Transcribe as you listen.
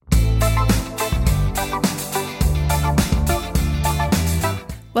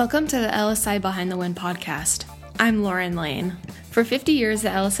Welcome to the LSI Behind the Wind podcast. I'm Lauren Lane. For 50 years, the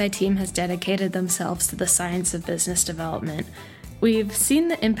LSI team has dedicated themselves to the science of business development. We've seen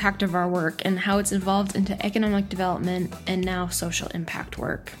the impact of our work and how it's evolved into economic development and now social impact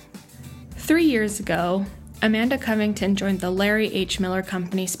work. 3 years ago, Amanda Covington joined the Larry H. Miller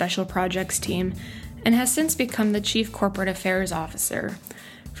Company Special Projects team and has since become the Chief Corporate Affairs Officer.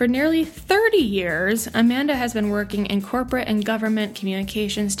 For nearly 30 years, Amanda has been working in corporate and government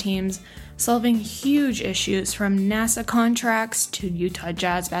communications teams, solving huge issues from NASA contracts to Utah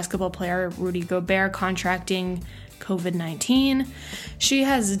Jazz basketball player Rudy Gobert contracting COVID-19. She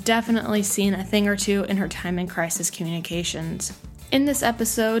has definitely seen a thing or two in her time in crisis communications. In this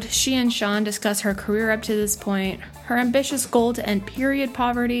episode, she and Sean discuss her career up to this point, her ambitious goal to end period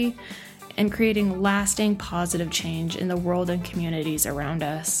poverty, and creating lasting positive change in the world and communities around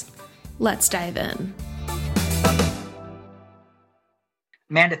us. Let's dive in.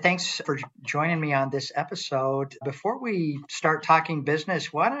 Amanda, thanks for joining me on this episode. Before we start talking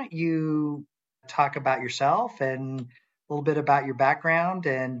business, why don't you talk about yourself and a little bit about your background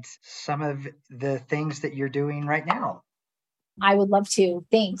and some of the things that you're doing right now? I would love to.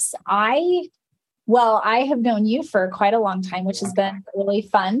 Thanks. I have known you for quite a long time, which has been really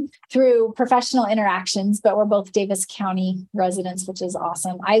fun through professional interactions, but we're both Davis County residents, which is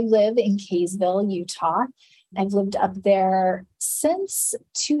awesome. I live in Kaysville, Utah. I've lived up there since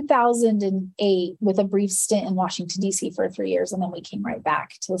 2008 with a brief stint in Washington, D.C. for 3 years. And then we came right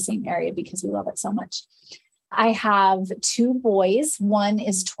back to the same area because we love it so much. I have 2 boys. One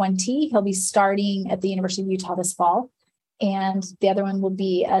is 20. He'll be starting at the University of Utah this fall. And the other one will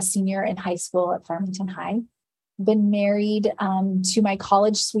be a senior in high school at Farmington High. Been married to my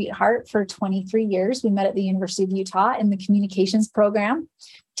college sweetheart for 23 years. We met at the University of Utah in the communications program.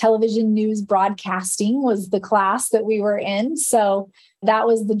 Television news broadcasting was the class that we were in. So that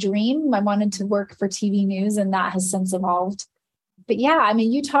was the dream. I wanted to work for TV news, and that has since evolved. But yeah, I'm a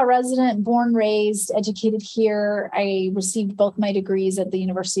Utah resident, born, raised, educated here. I received both my degrees at the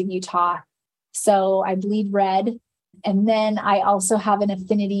University of Utah. So I bleed red. And then I also have an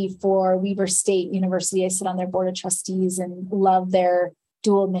affinity for Weber State University. I sit on their board of trustees and love their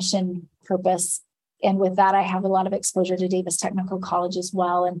dual mission purpose. And with that, I have a lot of exposure to Davis Technical College as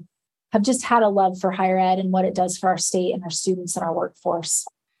well, and have just had a love for higher ed and what it does for our state and our students and our workforce.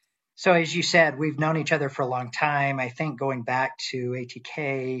 So as you said, we've known each other for a long time. I think going back to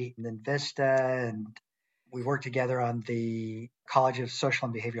ATK and then Vista, and we worked together on the College of Social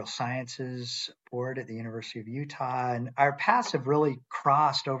and Behavioral Sciences board at the University of Utah. And our paths have really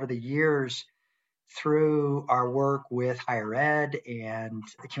crossed over the years through our work with higher ed and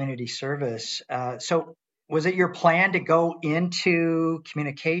the community service. So was it your plan to go into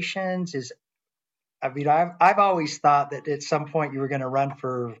communications? I've always thought that at some point you were going to run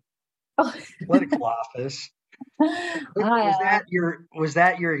for political office. Was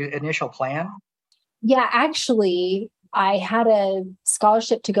that your initial plan? Yeah, actually, I had a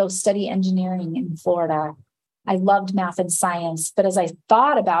scholarship to go study engineering in Florida. I loved math and science, but as I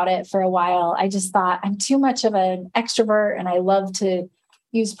thought about it for a while, I just thought I'm too much of an extrovert and I love to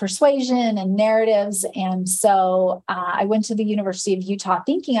use persuasion and narratives. And so I went to the University of Utah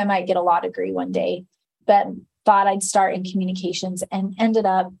thinking I might get a law degree one day, but thought I'd start in communications and ended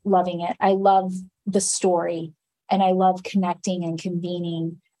up loving it. I love the story and I love connecting and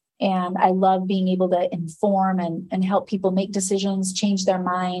convening. And I love being able to inform and help people make decisions, change their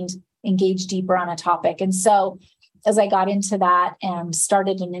mind, engage deeper on a topic. And so as I got into that and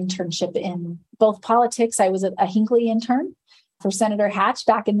started an internship in both politics, I was a Hinckley intern for Senator Hatch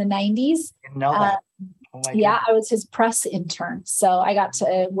back in the 90s. I know that. I was his press intern. So I got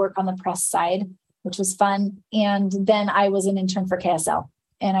to work on the press side, which was fun. And then I was an intern for KSL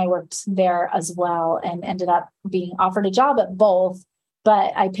and I worked there as well and ended up being offered a job at both.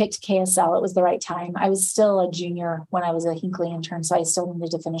 But I picked KSL. It was the right time. I was still a junior when I was a Hinckley intern, so I still needed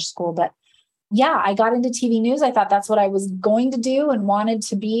to finish school. But yeah, I got into TV news. I thought that's what I was going to do and wanted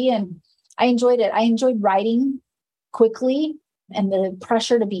to be. And I enjoyed it. I enjoyed writing quickly and the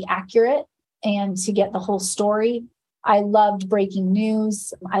pressure to be accurate and to get the whole story. I loved breaking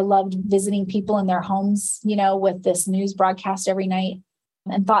news. I loved visiting people in their homes, with this news broadcast every night.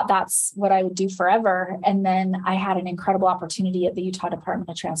 And thought that's what I would do forever. And then I had an incredible opportunity at the Utah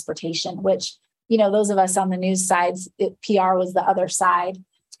Department of Transportation, which, those of us on the news sides, PR was the other side.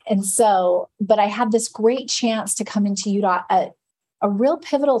 And so, but I had this great chance to come into Utah at a real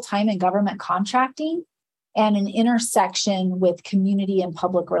pivotal time in government contracting and an intersection with community and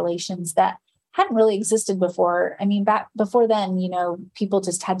public relations that hadn't really existed before. I mean, back before then, people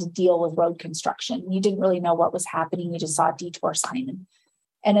just had to deal with road construction. You didn't really know what was happening. You just saw a detour sign and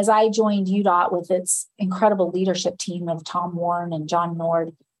And as I joined UDOT with its incredible leadership team of Tom Warren and John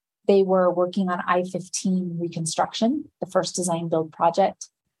Nord, they were working on I-15 reconstruction, the first design build project.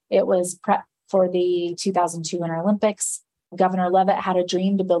 It was prep for the 2002 Winter Olympics. Governor Leavitt had a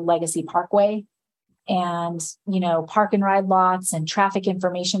dream to build Legacy Parkway and, park and ride lots and traffic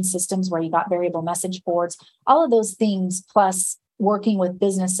information systems where you got variable message boards, all of those things, plus working with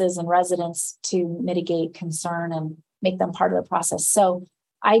businesses and residents to mitigate concern and make them part of the process. So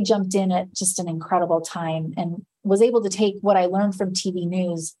I jumped in at just an incredible time and was able to take what I learned from TV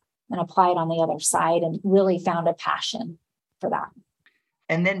news and apply it on the other side, and really found a passion for that.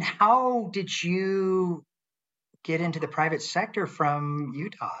 And then how did you get into the private sector from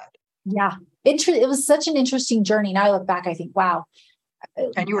UDOT? Yeah, it was such an interesting journey. Now I look back, I think, wow.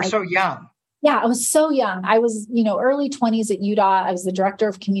 And you were so young. Yeah, I was so young. I was, early 20s at UDOT. I was the director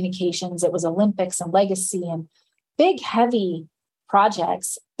of communications. It was Olympics and Legacy and big, heavy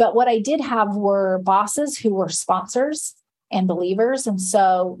projects. But what I did have were bosses who were sponsors and believers. And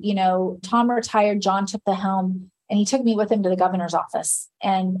so, Tom retired, John took the helm, and he took me with him to the governor's office.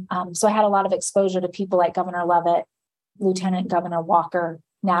 And so I had a lot of exposure to people like Governor Leavitt, Lieutenant Governor Walker,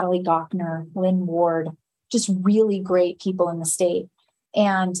 Natalie Gochner, Lynn Ward, just really great people in the state.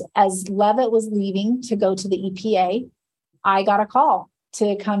 And as Leavitt was leaving to go to the EPA, I got a call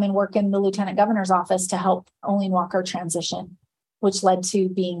to come and work in the Lieutenant Governor's office to help Olene Walker transition, which led to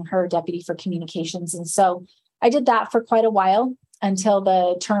being her deputy for communications. And so I did that for quite a while until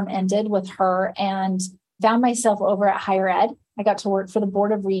the term ended with her, and found myself over at Higher Ed. I got to work for the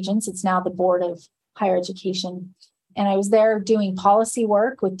Board of Regents. It's now the Board of Higher Education. And I was there doing policy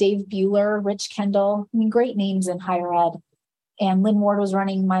work with Dave Bueller, Rich Kendall, great names in higher ed. And Lynn Ward was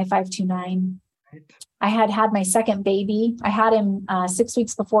running My 529. Right. I had my second baby. I had him 6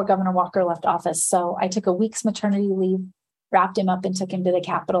 weeks before Governor Walker left office. So I took a week's maternity leave, wrapped him up, and took him to the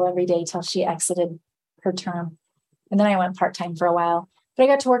Capitol every day till she exited her term. And then I went part-time for a while. But I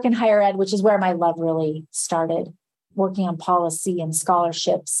got to work in higher ed, which is where my love really started, working on policy and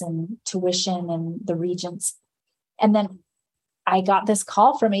scholarships and tuition and the regents. And then I got this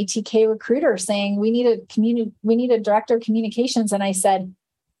call from ATK Recruiter saying, we need a director of communications. And I said,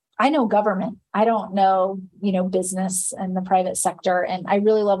 I know government. I don't know, business and the private sector. And I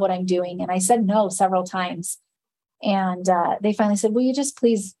really love what I'm doing. And I said no several times. And they finally said, will you just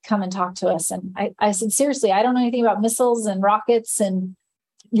please come and talk to us? And I said, seriously, I don't know anything about missiles and rockets and,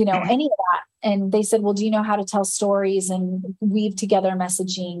 any of that. And they said, well, do you know how to tell stories and weave together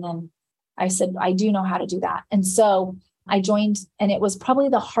messaging? And I said, I do know how to do that. And so I joined, and it was probably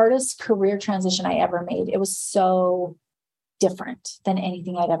the hardest career transition I ever made. It was so different than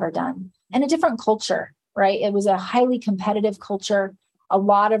anything I'd ever done, and a different culture, right? It was a highly competitive culture, a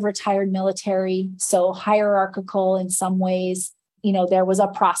lot of retired military, so hierarchical in some ways. There was a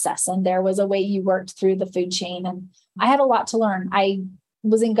process and there was a way you worked through the food chain. And I had a lot to learn. I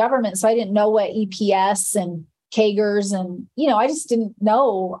was in government, so I didn't know what EPS and CAGRs and, I just didn't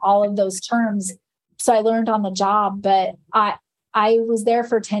know all of those terms. So I learned on the job, but I was there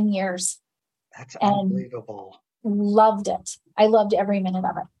for 10 years. That's unbelievable. Loved it. I loved every minute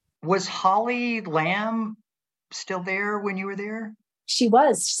of it. Was Holly Lamb still there when you were there? She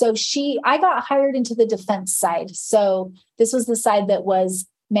was. So I got hired into the defense side. So this was the side that was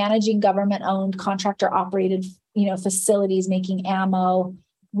managing government-owned, contractor-operated, facilities, making ammo.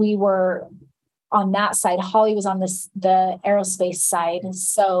 We were on that side. Holly was on the aerospace side.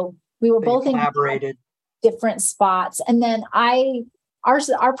 So we were both collaborated in different spots. And then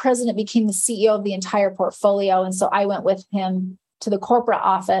our president became the CEO of the entire portfolio. And so I went with him to the corporate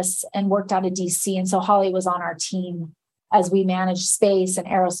office and worked out of DC. And so Holly was on our team as we managed space and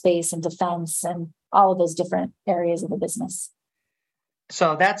aerospace and defense and all of those different areas of the business.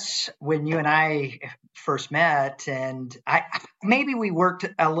 So that's when you and I first met, and maybe we worked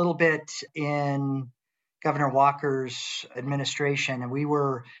a little bit in Governor Walker's administration,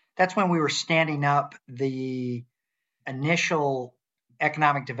 and that's when we were standing up the initial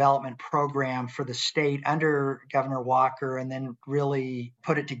economic development program for the state under Governor Walker, and then really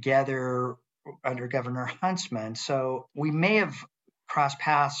put it together under Governor Huntsman. So we may have crossed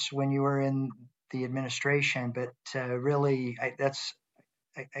paths when you were in the administration, but really,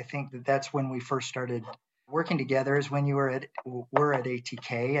 I think that's when we first started working together, is when you were at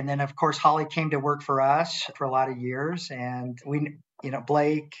ATK. And then, of course, Holly came to work for us for a lot of years. And we,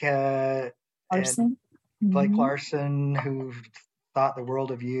 Blake Larson. Blake Larson, who thought the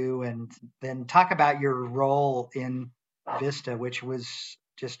world of you. And then talk about your role in Vista, which was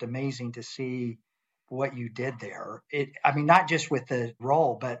just amazing to see what you did there. Not just with the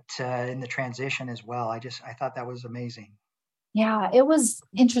role, but in the transition as well. I thought that was amazing. Yeah, it was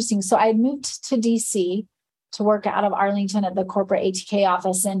interesting. So I had moved to DC to work out of Arlington at the corporate ATK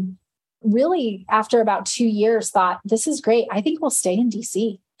office. And really, after about 2 years, thought, this is great. I think we'll stay in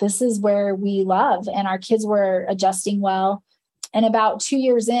DC. This is where we love. And our kids were adjusting well. And about 2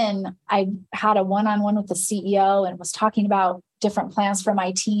 years in, I had a one-on-one with the CEO and was talking about different plans for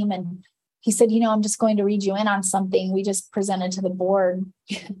my team. And he said, I'm just going to read you in on something we just presented to the board.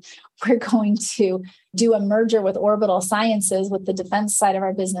 We're going to do a merger with Orbital Sciences with the defense side of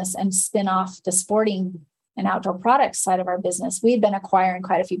our business and spin off the sporting and outdoor products side of our business. We had been acquiring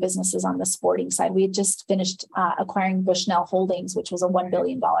quite a few businesses on the sporting side. We had just finished acquiring Bushnell Holdings, which was a $1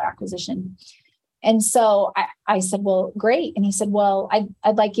 billion acquisition. And so I said, well, great. And he said, well,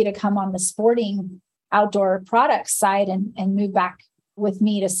 I'd like you to come on the sporting outdoor products side and move back with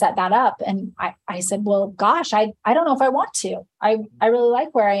me to set that up. And I said, well, gosh, I don't know if I want to. I really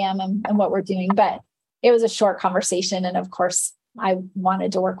like where I am and what we're doing. But it was a short conversation. And of course, I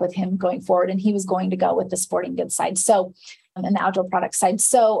wanted to work with him going forward. And he was going to go with the sporting goods side. So, and the outdoor product side.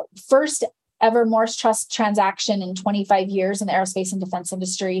 So first ever Morris Trust transaction in 25 years in the aerospace and defense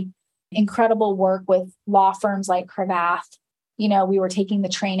industry. Incredible work with law firms like Cravath. We were taking the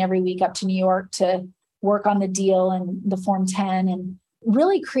train every week up to New York to work on the deal and the Form 10 and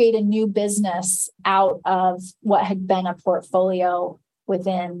really create a new business out of what had been a portfolio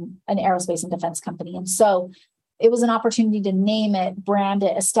within an aerospace and defense company. And so it was an opportunity to name it, brand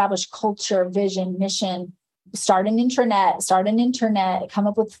it, establish culture, vision, mission, start an internet, come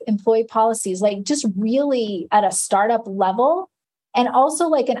up with employee policies, like just really at a startup level. And also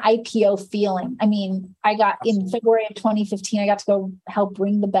like an IPO feeling. I mean, I got in February of 2015, I got to go help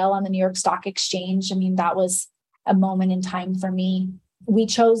ring the bell on the New York Stock Exchange. I mean, that was a moment in time for me. We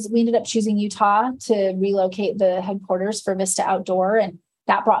ended up choosing Utah to relocate the headquarters for Vista Outdoor. And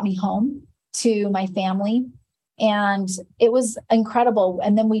that brought me home to my family. And it was incredible.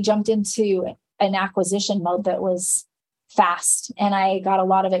 And then we jumped into an acquisition mode that was fast. And I got a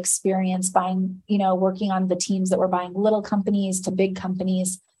lot of experience buying, working on the teams that were buying little companies to big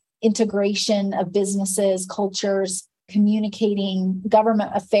companies, integration of businesses, cultures, communicating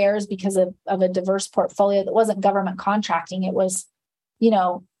government affairs because of a diverse portfolio that wasn't government contracting. It was,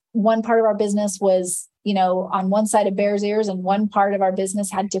 one part of our business was, on one side of Bears Ears and one part of our business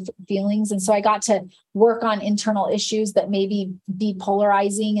had different feelings. And so I got to work on internal issues that maybe be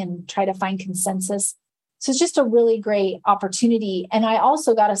polarizing and try to find consensus. So it's just a really great opportunity. And I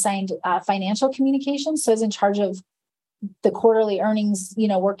also got assigned financial communications. So I was in charge of the quarterly earnings,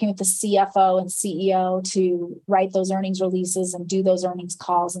 working with the CFO and CEO to write those earnings releases and do those earnings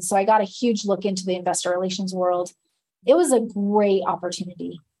calls. And so I got a huge look into the investor relations world. It was a great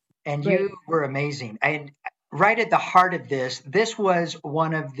opportunity. And you were amazing. And right at the heart of this was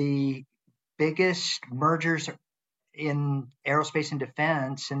one of the biggest mergers in aerospace and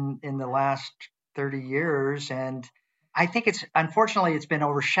defense in the last 30 years. And I think unfortunately it's been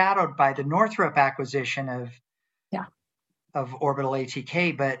overshadowed by the Northrop acquisition of Orbital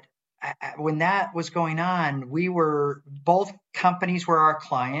ATK. But when that was going on, both companies were our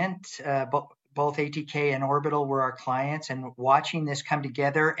client, both ATK and Orbital were our clients, and watching this come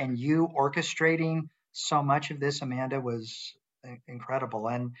together and you orchestrating so much of this, Amanda, was incredible.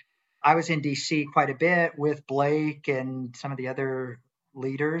 And I was in DC quite a bit with Blake and some of the other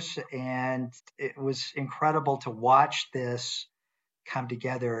leaders, and it was incredible to watch this come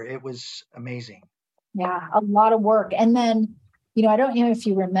together. It was amazing. Yeah, a lot of work. And then, I don't know if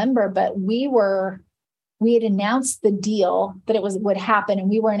you remember, but we had announced the deal that would happen, and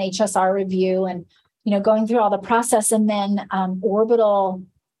we were in HSR review and, going through all the process. And then Orbital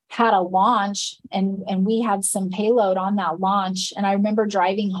had a launch and we had some payload on that launch. And I remember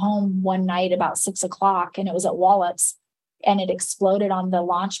driving home one night about 6:00, and it was at Wallops. And it exploded on the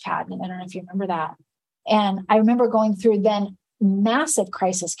launch pad. And I don't know if you remember that. And I remember going through then massive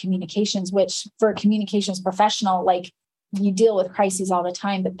crisis communications, which for a communications professional, like you deal with crises all the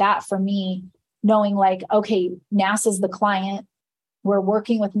time. But that for me, knowing like, okay, NASA's the client, we're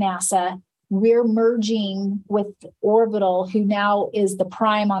working with NASA, we're merging with Orbital, who now is the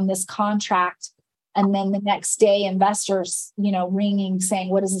prime on this contract. And then the next day, investors, ringing, saying,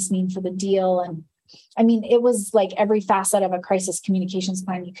 what does this mean for the deal? And I mean, it was like every facet of a crisis communications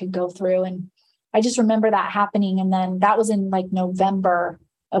plan you could go through. And I just remember that happening. And then that was in like November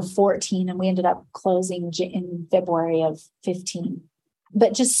of 14, and we ended up closing in February of 15.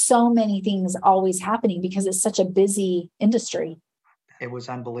 But just so many things always happening because it's such a busy industry. It was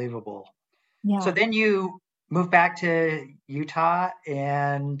unbelievable. Yeah. So then you moved back to Utah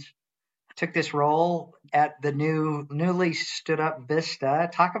and took this role at the newly stood up Vista.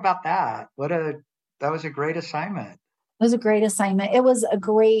 Talk about that. That was a great assignment. It was a great assignment. It was a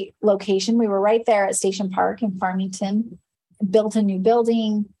great location. We were right there at Station Park in Farmington, built a new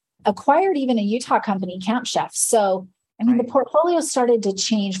building, acquired even a Utah company, Camp Chef. So, I mean, the portfolio started to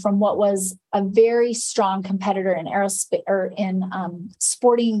change from what was a very strong competitor in aerospace or in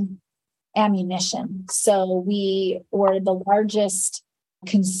sporting ammunition. So we were the largest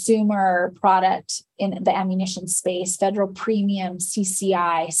consumer product in the ammunition space, Federal Premium,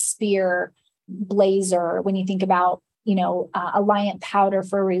 CCI, Spear, Blazer, when you think about, Alliant powder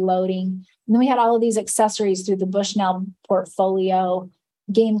for reloading. And then we had all of these accessories through the Bushnell portfolio,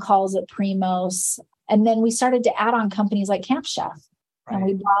 game calls at Primos. And then we started to add on companies like Camp Chef. Right. And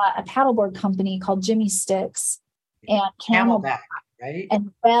we bought a paddleboard company called Jimmy Sticks and Camelback, right?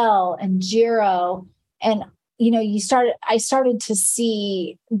 And Bell and Giro. And I started to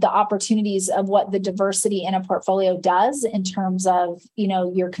see the opportunities of what the diversity in a portfolio does in terms of,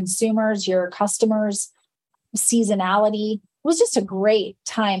 your consumers, your customers, seasonality. It was just a great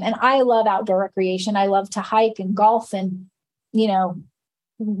time. And I love outdoor recreation. I love to hike and golf and,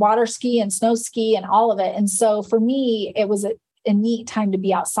 water ski and snow ski and all of it. And so for me, it was a neat time to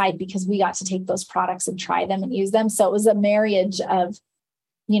be outside because we got to take those products and try them and use them. So it was a marriage of,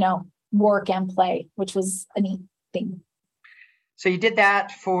 work and play, which was a neat thing. So you did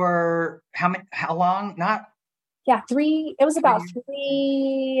that for how long? It was about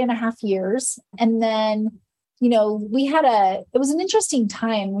 3.5 years. And then, it was an interesting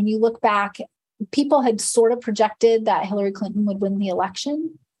time when you look back. People had sort of projected that Hillary Clinton would win the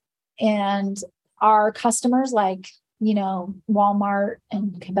election. And our customers like, Walmart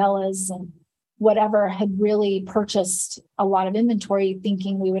and Cabela's and whatever had really purchased a lot of inventory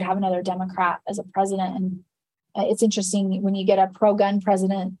thinking we would have another Democrat as a president. And it's interesting when you get a pro-gun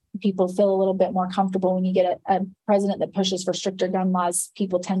president, people feel a little bit more comfortable. When you get a president that pushes for stricter gun laws,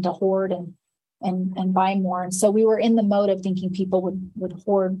 people tend to hoard and buy more. And so we were in the mode of thinking people would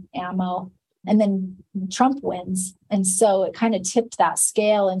hoard ammo. And then Trump wins. And so it kind of tipped that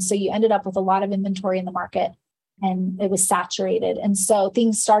scale. And so you ended up with a lot of inventory in the market and it was saturated. And so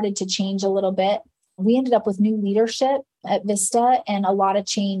things started to change a little bit. We ended up with new leadership at Vista and a lot of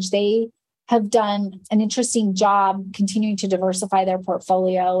change. They have done an interesting job continuing to diversify their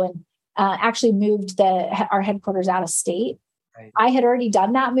portfolio and actually moved our headquarters out of state. Right. I had already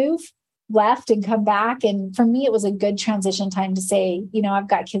done that move, left and come back. And for me, it was a good transition time to say, I've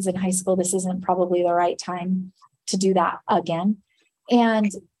got kids in high school. This isn't probably the right time to do that again. And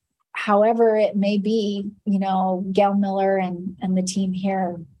however it may be, Gail Miller and the team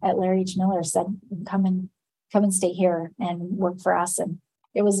here at Larry H. Miller said, come and stay here and work for us. And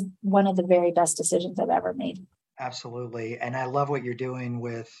it was one of the very best decisions I've ever made. Absolutely. And I love what you're doing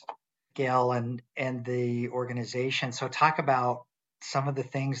with Gail and the organization. So talk about some of the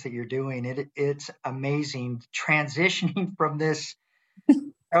things that you're doing. It's amazing transitioning from this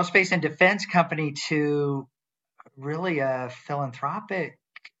aerospace and defense company to really a philanthropic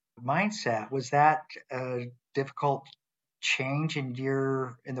mindset. Was that a difficult change in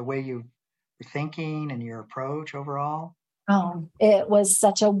the way you were thinking and your approach overall? Oh, it was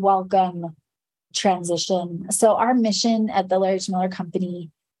such a welcome transition. So our mission at the Larry H. Miller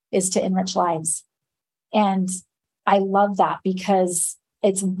Company is to enrich lives. And I love that because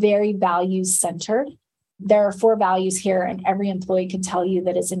it's very values centered. There are 4 values here, and every employee can tell you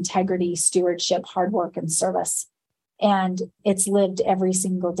that it's integrity, stewardship, hard work, and service. And it's lived every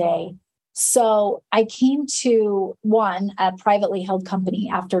single day. So I came to a privately held company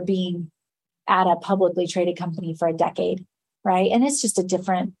after being at a publicly traded company for a decade, right? And it's just a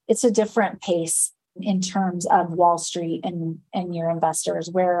different pace in terms of Wall Street and your investors,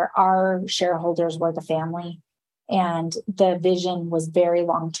 where our shareholders were the family. And the vision was very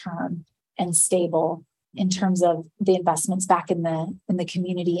long-term and stable in terms of the investments back in the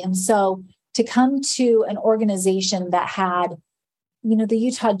community. And so to come to an organization that had, the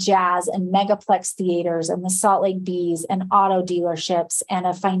Utah Jazz and Megaplex theaters and the Salt Lake Bees and auto dealerships and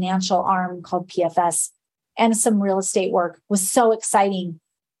a financial arm called PFS and some real estate work was so exciting.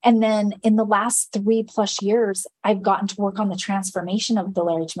 And then in the last 3+ years, I've gotten to work on the transformation of the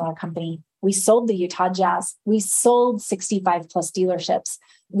Larry H. Miller Company. We sold the Utah Jazz. We sold 65+ dealerships.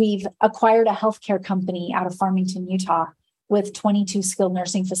 We've acquired a healthcare company out of Farmington, Utah, with 22 skilled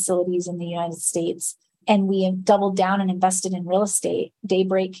nursing facilities in the United States. And we have doubled down and invested in real estate,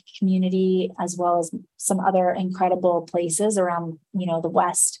 Daybreak Community, as well as some other incredible places around, the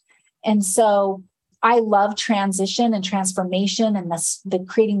West. And so I love transition and transformation and the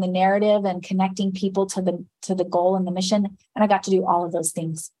creating the narrative and connecting people to the goal and the mission. And I got to do all of those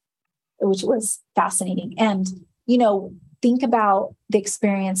things, which was fascinating. And, think about the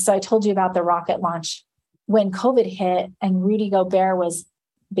experience. So I told you about the rocket launch when COVID hit and Rudy Gobert was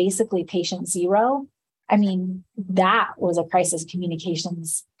basically patient zero, I mean, that was a crisis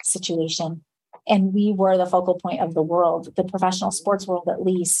communications situation. And we were the focal point of the world, the professional sports world at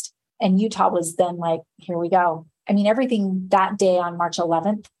least. And Utah was then like, here we go. I mean, everything that day on March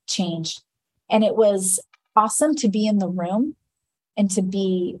 11th changed. And it was awesome to be in the room and to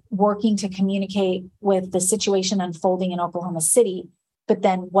be working to communicate with the situation unfolding in Oklahoma City. But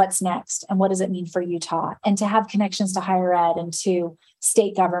then what's next? And what does it mean for Utah? And to have connections to higher ed and to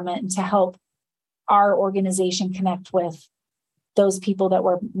state government and to help our organization connect with those people that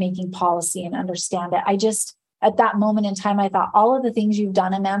were making policy and understand it. I just, at that moment in time, I thought all of the things you've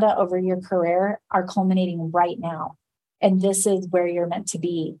done, Amanda, over your career are culminating right now. And this is where you're meant to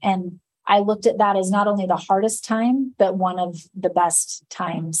be. And I looked at that as not only the hardest time, but one of the best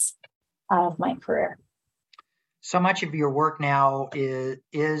times of my career. So much of your work now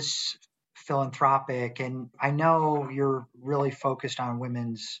is philanthropic, and I know you're really focused on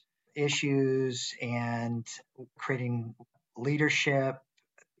women's issues and creating leadership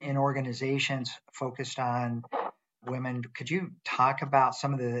in organizations focused on women. Could you talk about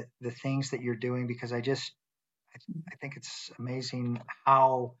some of the things that you're doing? Because I think it's amazing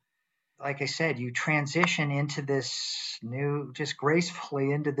how, like I said, you transition into this new, just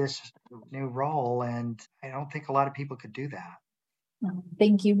gracefully into this new role. And I don't think a lot of people could do that.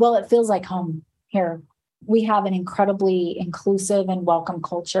 Thank you. Well, it feels like home here. We have an incredibly inclusive and welcome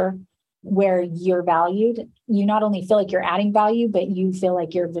culture where you're valued. You not only feel like you're adding value, but you feel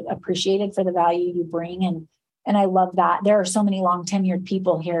like you're appreciated for the value you bring. And I love that. There are so many long tenured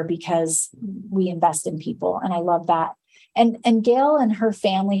people here because we invest in people. And I love that. And Gail and her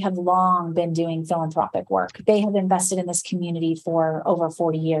family have long been doing philanthropic work. They have invested in this community for over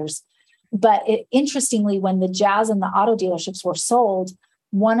 40 years. But interestingly, when the Jazz and the auto dealerships were sold,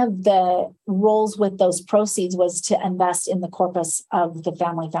 one of the roles with those proceeds was to invest in the corpus of the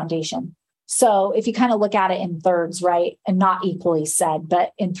family foundation. So if you kind of look at it in thirds, right, and not equally said,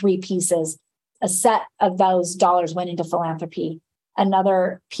 but in three pieces, a set of those dollars went into philanthropy.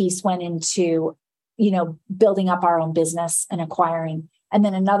 Another piece went into, building up our own business and acquiring. And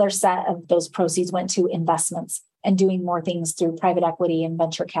then another set of those proceeds went to investments and doing more things through private equity and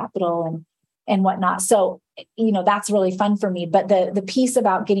venture capital and whatnot. So, that's really fun for me. But the piece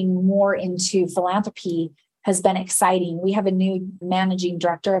about getting more into philanthropy has been exciting. We have a new managing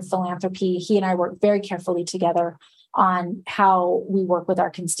director of philanthropy. He and I work very carefully together on how we work with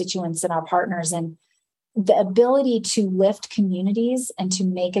our constituents and our partners. And the ability to lift communities and to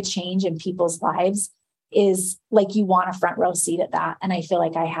make a change in people's lives is like you want a front row seat at that. And I feel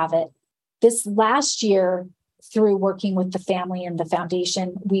like I have it. This last year, through working with the family and the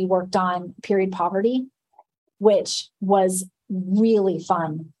foundation, we worked on period poverty, which was really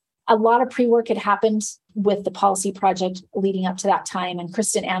fun. A lot of pre-work had happened with the policy project leading up to that time. And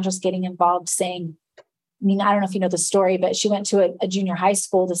Kristen Andrus getting involved saying, I don't know if you know the story, but she went to a junior high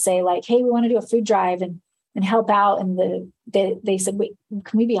school to say like, hey, we want to do a food drive and help out. And they said, wait,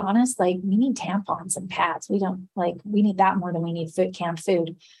 can we be honest? Like, we need tampons and pads. We need that more than we need canned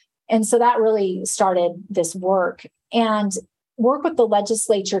food. And so that really started this work and work with the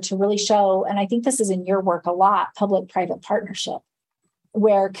legislature to really show, and I think this is in your work a lot, public-private partnership,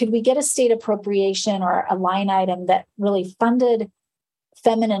 where could we get a state appropriation or a line item that really funded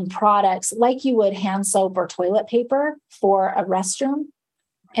feminine products like you would hand soap or toilet paper for a restroom,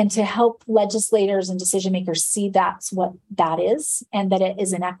 and to help legislators and decision makers see that's what that is, and that it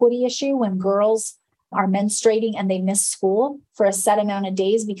is an equity issue when girls are menstruating and they miss school for a set amount of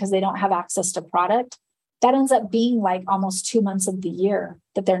days because they don't have access to product. That ends up being like almost 2 months of the year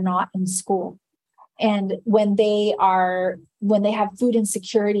that they're not in school. And when they have food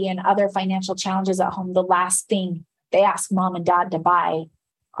insecurity and other financial challenges at home, the last thing they ask mom and dad to buy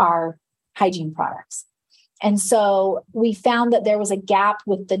are hygiene products. And so we found that there was a gap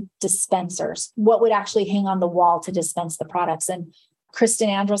with the dispensers, what would actually hang on the wall to dispense the products. And Kristen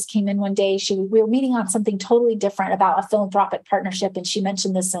Andrus came in one day. We were meeting on something totally different about a philanthropic partnership. And she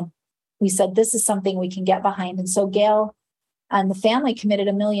mentioned this, and we said, this is something we can get behind. And so Gail and the family committed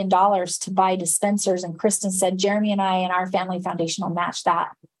 $1 million to buy dispensers. And Kristen said, Jeremy and I and our family foundation will match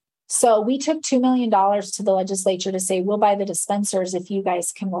that. So we took $2 million to the legislature to say, we'll buy the dispensers if you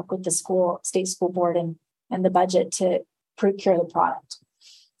guys can work with the state school board and the budget to procure the product.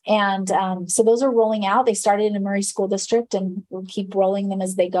 And so those are rolling out. They started in Murray School District, and we'll keep rolling them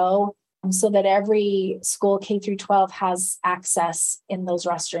as they go so that every school K through 12 has access in those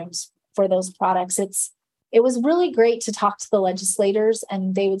restrooms for those products. It was really great to talk to the legislators,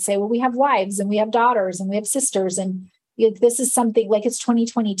 and they would say, well, we have wives and we have daughters and we have sisters, and This is something like it's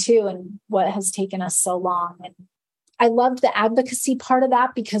 2022 and what has taken us so long. And I loved the advocacy part of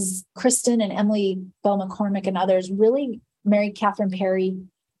that because Kristen and Emily Bell McCormick and others really, Mary Catherine Perry,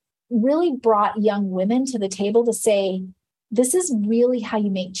 really brought young women to the table to say, this is really how you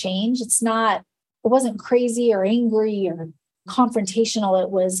make change. It wasn't crazy or angry or confrontational.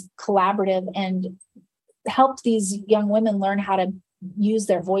 It was collaborative and helped these young women learn how to use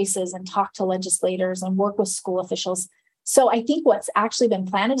their voices and talk to legislators and work with school officials. So I think what's actually been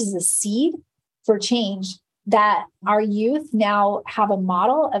planted is a seed for change that our youth now have a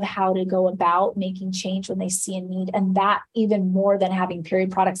model of how to go about making change when they see a need. And that, even more than having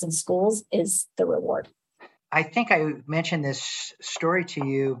period products in schools, is the reward. I think I mentioned this story to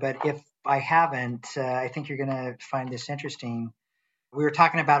you, but if I haven't, I think you're going to find this interesting. We were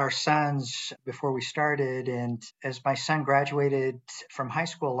talking about our sons before we started, and as my son graduated from high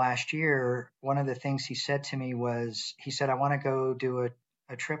school last year, one of the things he said to me was, he said, I want to go do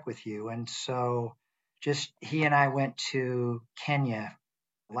a trip with you. And so he and I went to Kenya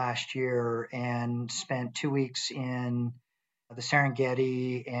last year and spent 2 weeks in the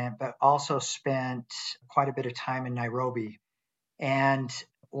Serengeti, but also spent quite a bit of time in Nairobi. And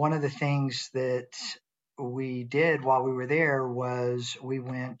one of the things that we did while we were there was we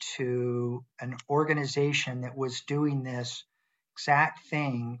went to an organization that was doing this exact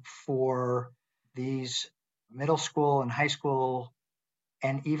thing for these middle school and high school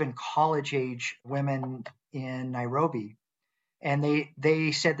and even college age women in Nairobi. And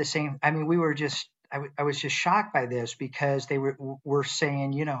they said the same. I mean, I was just shocked by this because they were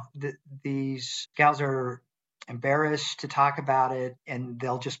saying, these gals are embarrassed to talk about it and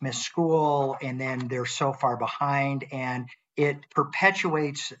they'll just miss school and then they're so far behind, and it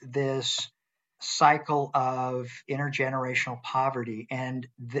perpetuates this cycle of intergenerational poverty. And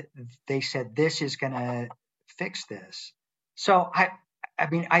they said this is going to fix this. So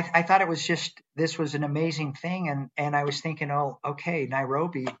I thought this was an amazing thing. And I was thinking, oh, okay,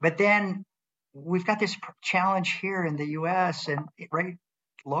 Nairobi. But then we've got this challenge here in the U.S. and right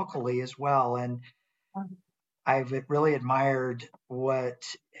locally as well. And I've really admired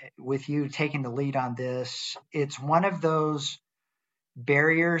with you taking the lead on this. It's one of those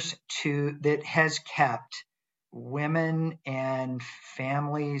barriers that has kept women and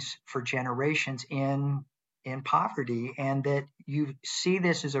families for generations in poverty, and that you see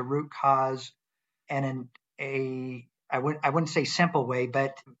this as a root cause and I wouldn't say simple way,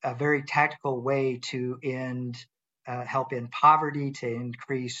 but a very tactical way to help end poverty, to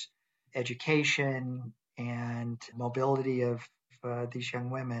increase education and mobility of these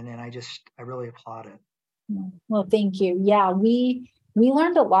young women. And I really applaud it. Well, thank you. Yeah, we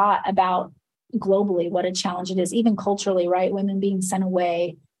learned a lot about globally what a challenge it is, even culturally, right? Women being sent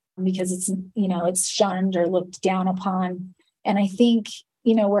away because it's shunned or looked down upon. And I think,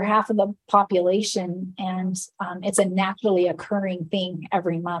 we're half of the population, and it's a naturally occurring thing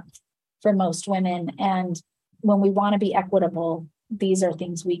every month for most women. And when we want to be equitable, these are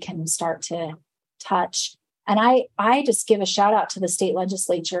things we can start to touch. And I just give a shout out to the state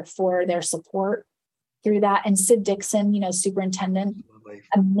legislature for their support through that. And Sid Dixon, superintendent,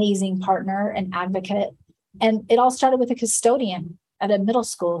 amazing partner and advocate. And it all started with a custodian at a middle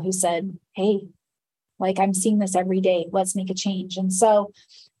school who said, hey, I'm seeing this every day. Let's make a change. And so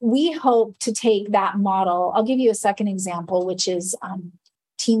we hope to take that model. I'll give you a second example, which is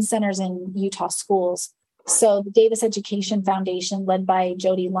teen centers in Utah schools. So the Davis Education Foundation, led by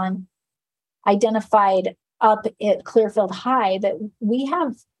Jody Lunt, identified up at Clearfield High that we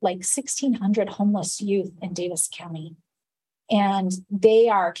have 1,600 homeless youth in Davis County. And they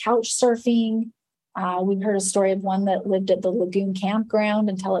are couch surfing. We've heard a story of one that lived at the Lagoon campground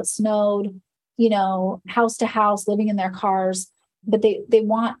until it snowed, house to house, living in their cars, but they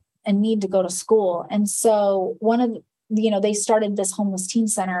want and need to go to school. And so they started this homeless teen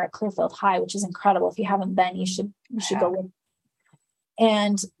center at Clearfield High, which is incredible. If you haven't been, you should go.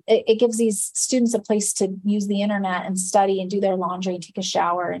 And it gives these students a place to use the internet and study and do their laundry and take a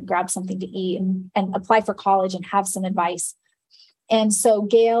shower and grab something to eat and apply for college and have some advice. And so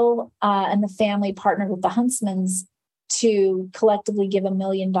Gail and the family partnered with the Huntsmans to collectively give $1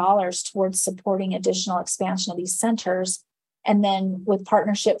 million towards supporting additional expansion of these centers. And then with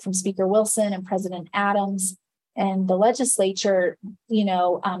partnership from Speaker Wilson and President Adams and the legislature,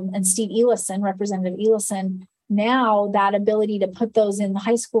 and Steve Elison, Representative Elison, now that ability to put those in the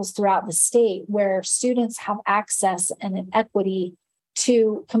high schools throughout the state where students have access and equity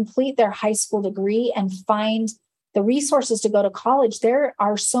to complete their high school degree and find the resources to go to college. There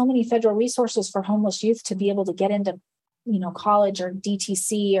are so many federal resources for homeless youth to be able to get into, college or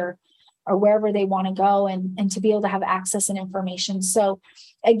DTC or or wherever they want to go, and to be able to have access and information. So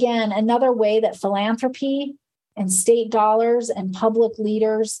again, another way that philanthropy and state dollars and public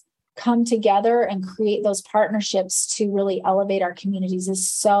leaders come together and create those partnerships to really elevate our communities is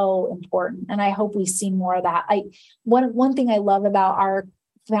so important. And I hope we see more of that. One thing I love about our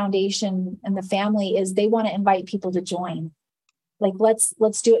foundation and the family is they want to invite people to join. Like,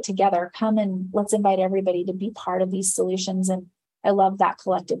 let's do it together. Come and let's invite everybody to be part of these solutions. And I love that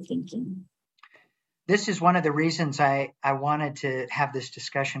collective thinking. This is one of the reasons I wanted to have this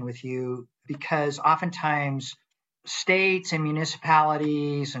discussion with you, because oftentimes states and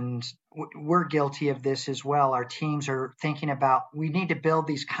municipalities, and we're guilty of this as well, our teams are thinking about, we need to build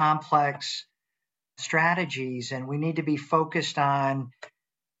these complex strategies and we need to be focused on,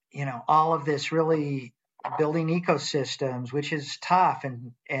 all of this really building ecosystems, which is tough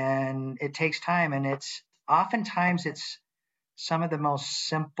and it takes time. And oftentimes it's some of the most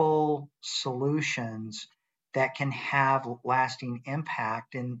simple solutions that can have lasting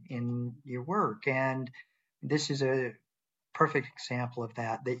impact in your work. And this is a perfect example of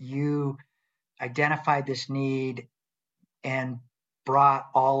that you identified this need and brought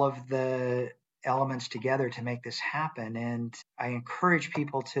all of the elements together to make this happen. And I encourage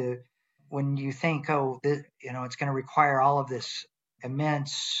people to, when you think, it's going to require all of this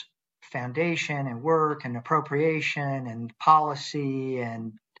immense foundation and work and appropriation and policy,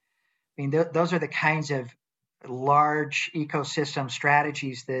 and those are the kinds of large ecosystem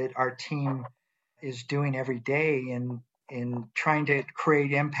strategies that our team is doing every day in trying to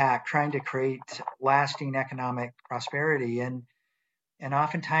create impact, trying to create lasting economic prosperity. And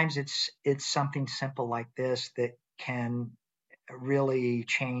oftentimes it's something simple like this that can really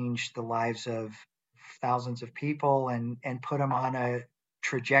change the lives of thousands of people and put them on a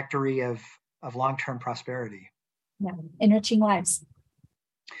trajectory of long-term prosperity. Yeah, enriching lives.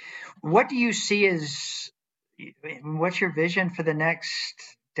 What do you see what's your vision for the next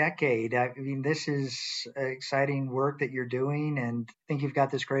decade? This is exciting work that you're doing, and I think you've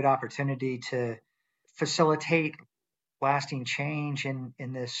got this great opportunity to facilitate lasting change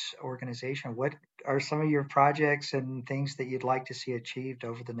in this organization. What are some of your projects and things that you'd like to see achieved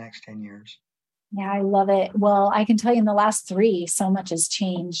over the next 10 years? Yeah, I love it. Well, I can tell you in the last 3, so much has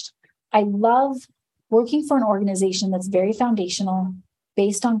changed. I love working for an organization that's very foundational,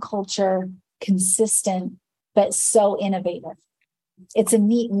 based on culture, consistent, but so innovative. It's a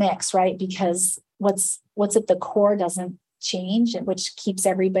neat mix, right? Because what's at the core doesn't change, which keeps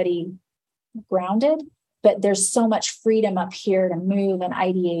everybody grounded. But there's so much freedom up here to move and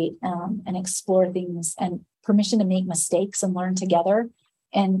ideate and explore things, and permission to make mistakes and learn together.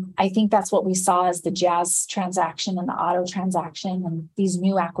 And I think that's what we saw as the Jazz transaction and the Otto transaction and these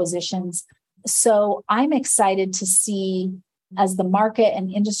new acquisitions. So I'm excited to see, as the market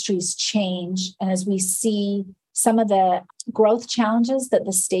and industries change, and as we see some of the growth challenges that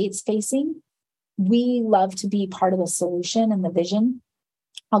the state's facing, we love to be part of the solution and the vision.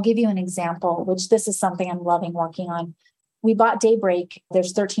 I'll give you an example, which this is something I'm loving working on. We bought Daybreak.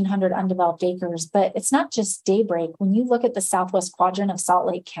 There's 1,300 undeveloped acres, but it's not just Daybreak. When you look at the southwest quadrant of Salt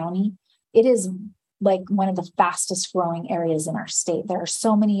Lake County, it is like one of the fastest growing areas in our state. There are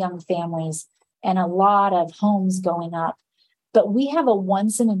so many young families and a lot of homes going up. But we have a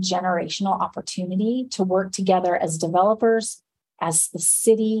once in a generational opportunity to work together as developers, as the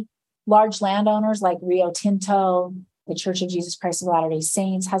city, large landowners like Rio Tinto, the Church of Jesus Christ of Latter-day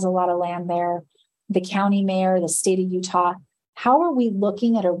Saints has a lot of land there, the county mayor, the state of Utah. How are we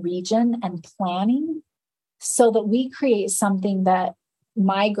looking at a region and planning so that we create something that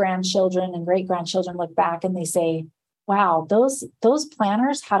my grandchildren and great-grandchildren look back and they say, wow, those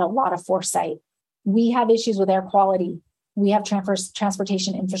planners had a lot of foresight. We have issues with air quality. We have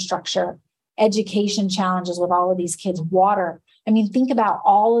transportation infrastructure, education challenges with all of these kids, water. Think about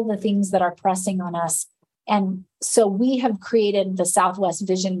all of the things that are pressing on us. And so we have created the Southwest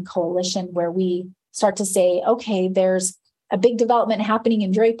Vision Coalition, where we start to say, okay, there's a big development happening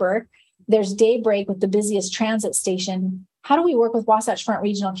in Draper. There's Daybreak with the busiest transit station. How do we work with Wasatch Front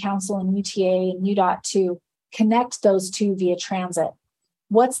Regional Council and UTA and UDOT to connect those two via transit?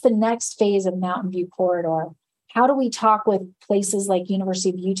 What's the next phase of Mountain View Corridor? How do we talk with places like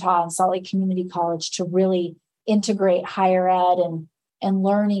University of Utah and Salt Lake Community College to really integrate higher ed and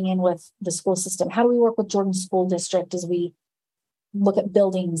learning in with the school system? How do we work with Jordan School District as we look at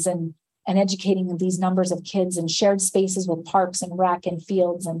buildings and educating these numbers of kids and shared spaces with parks and rec and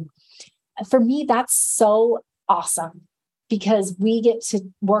fields? And for me, that's so awesome, because we get to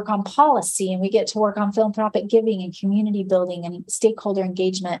work on policy and we get to work on philanthropic giving and community building and stakeholder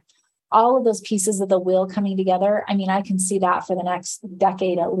engagement, all of those pieces of the wheel coming together. I can see that for the next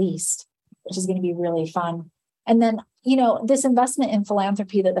decade at least. which is going to be really fun. And then, this investment in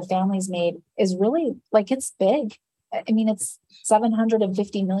philanthropy that the family's made is really it's big. I mean, it's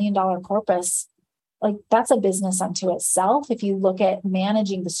 $750 million corpus. That's a business unto itself. If you look at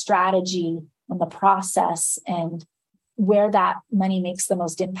managing the strategy and the process and where that money makes the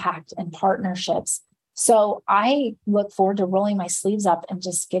most impact and partnerships. So I look forward to rolling my sleeves up and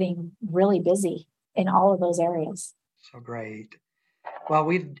just getting really busy in all of those areas. So great. Well,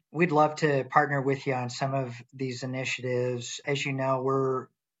 we'd love to partner with you on some of these initiatives. As you know, we're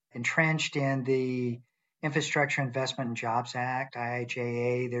entrenched in the Infrastructure Investment and Jobs Act,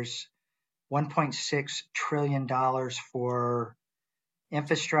 IIJA. There's $1.6 trillion for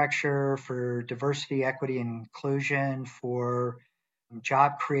infrastructure, for diversity, equity, and inclusion, for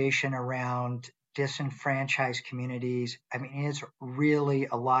job creation around disenfranchised communities. I mean, it's really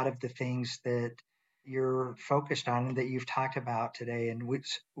a lot of the things that you're focused on and that you've talked about today. And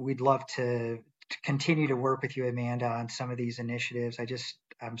we'd love to continue to work with you, Amanda, on some of these initiatives.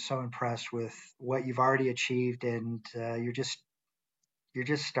 I'm so impressed with what you've already achieved, and you're just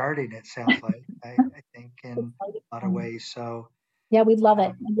starting, it sounds like, I think, in a lot of ways. So yeah, we'd love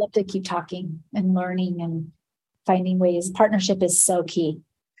it. I'd love to keep talking and learning and finding ways. Partnership is so key.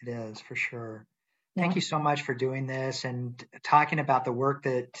 It is, for sure. Yeah. Thank you so much for doing this and talking about the work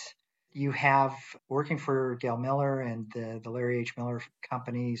that you have working for Gail Miller and the Larry H. Miller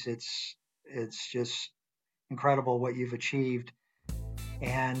companies. It's just incredible what you've achieved.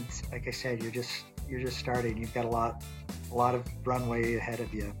 And like I said, you're just starting. You've got a lot of runway ahead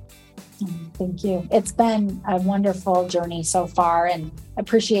of you. Thank you. It's been a wonderful journey so far, and I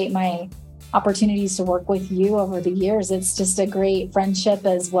appreciate my opportunities to work with you over the years. It's just a great friendship,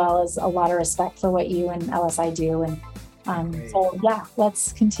 as well as a lot of respect for what you and LSI do. And so yeah,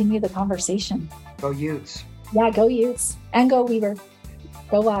 let's continue the conversation. Go Utes. Yeah, go Utes. And go Weber.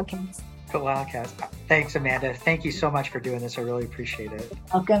 Go Wildcats. Go Wildcats. Thanks, Amanda. Thank you so much for doing this. I really appreciate it.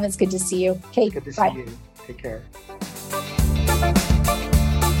 Welcome. It's good to see you. Okay, good to bye. see you. Take care.